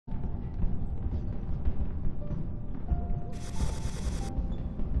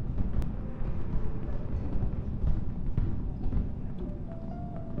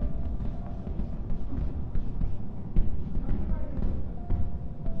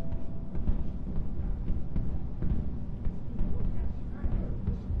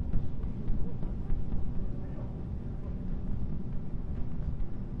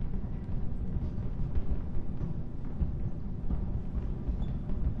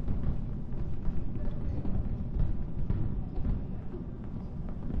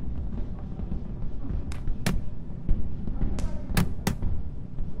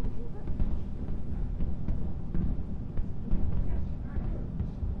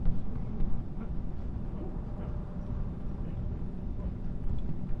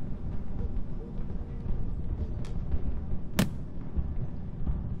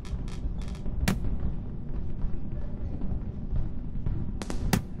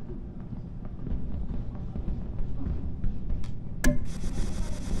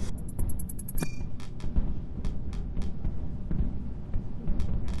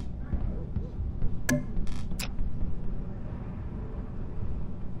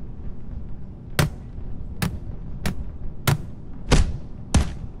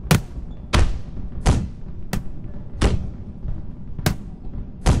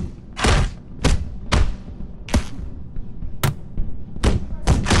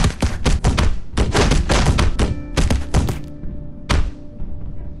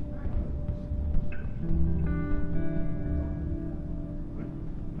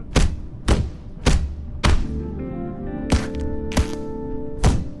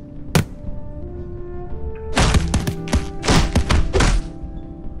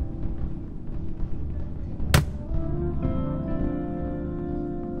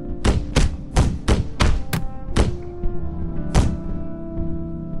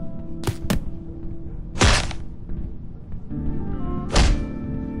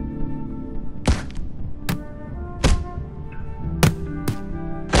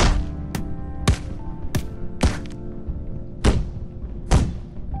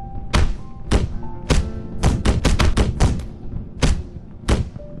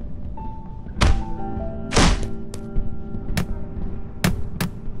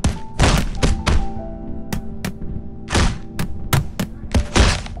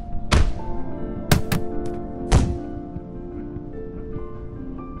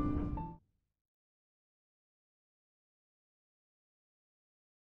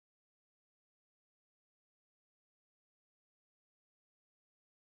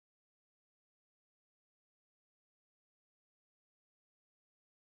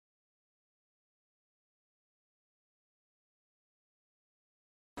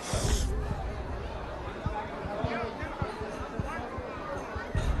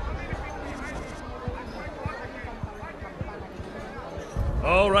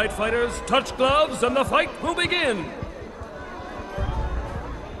All right, fighters, touch gloves and the fight will begin.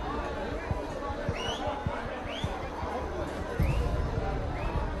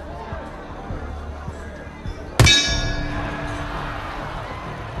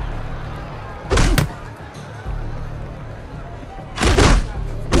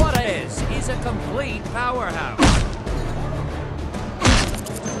 He's a complete powerhouse.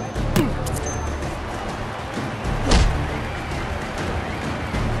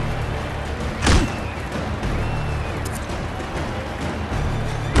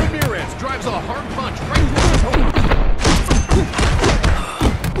 Ramirez drives a hard punch right to his opponent.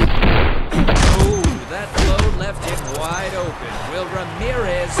 Oh, that blow left him wide open. Will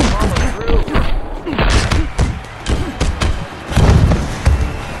Ramirez follow through?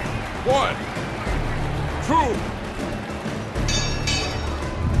 1, 2.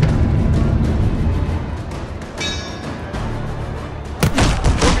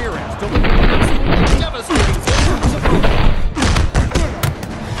 Ramirez delivering devastating blow to his opponent.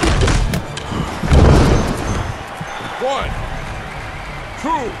 1, 2,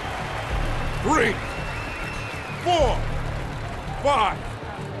 3, 4, 5,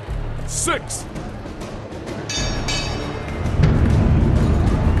 6.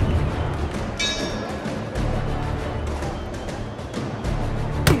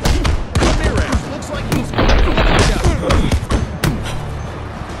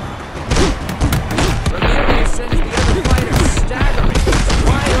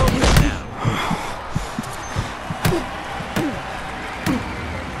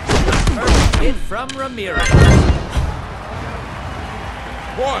 From Ramirez.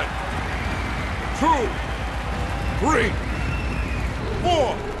 1, 2, 3,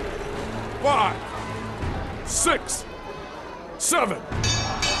 4, 5, 6, 7.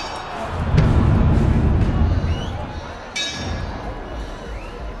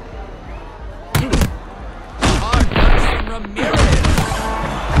 Hard punch from Ramirez.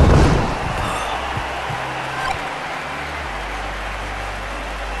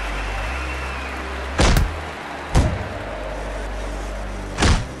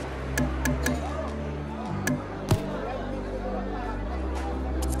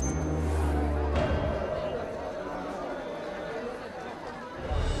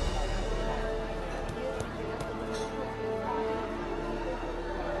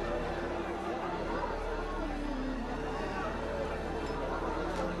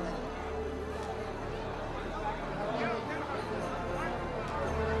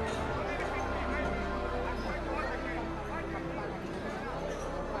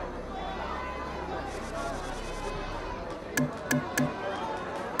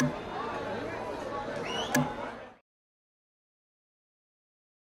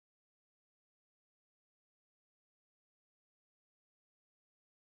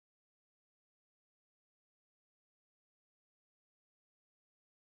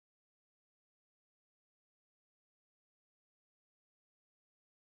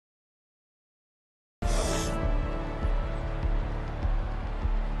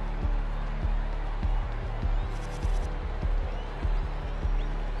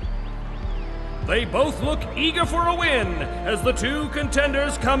 They both look eager for a win as the two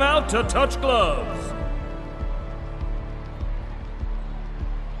contenders come out to touch gloves.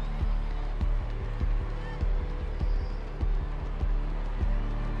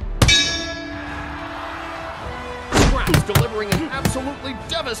 Scraps delivering an absolutely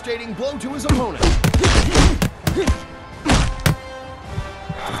devastating blow to his opponent.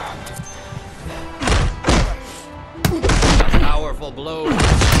 Powerful blow.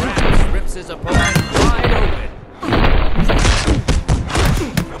 Scraps rips his opponent wide open.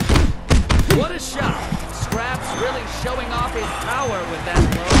 What a shot. Scraps really showing off his power with that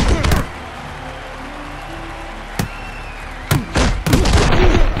blow.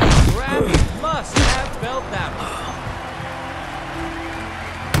 Scraps must have felt that one.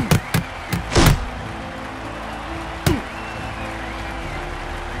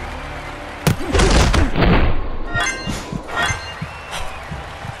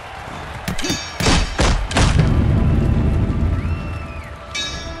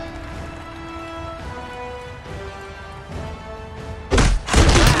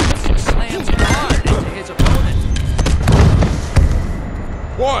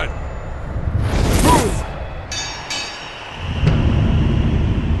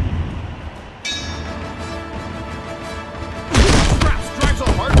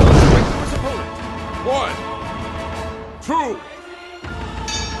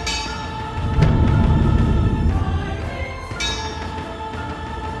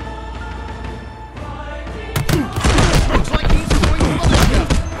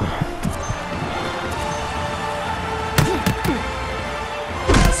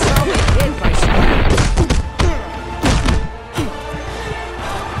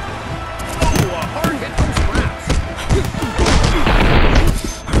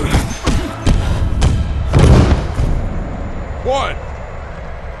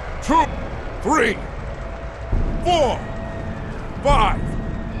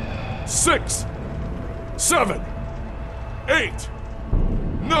 6, 7, 8,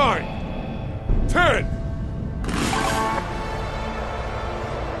 9, 10.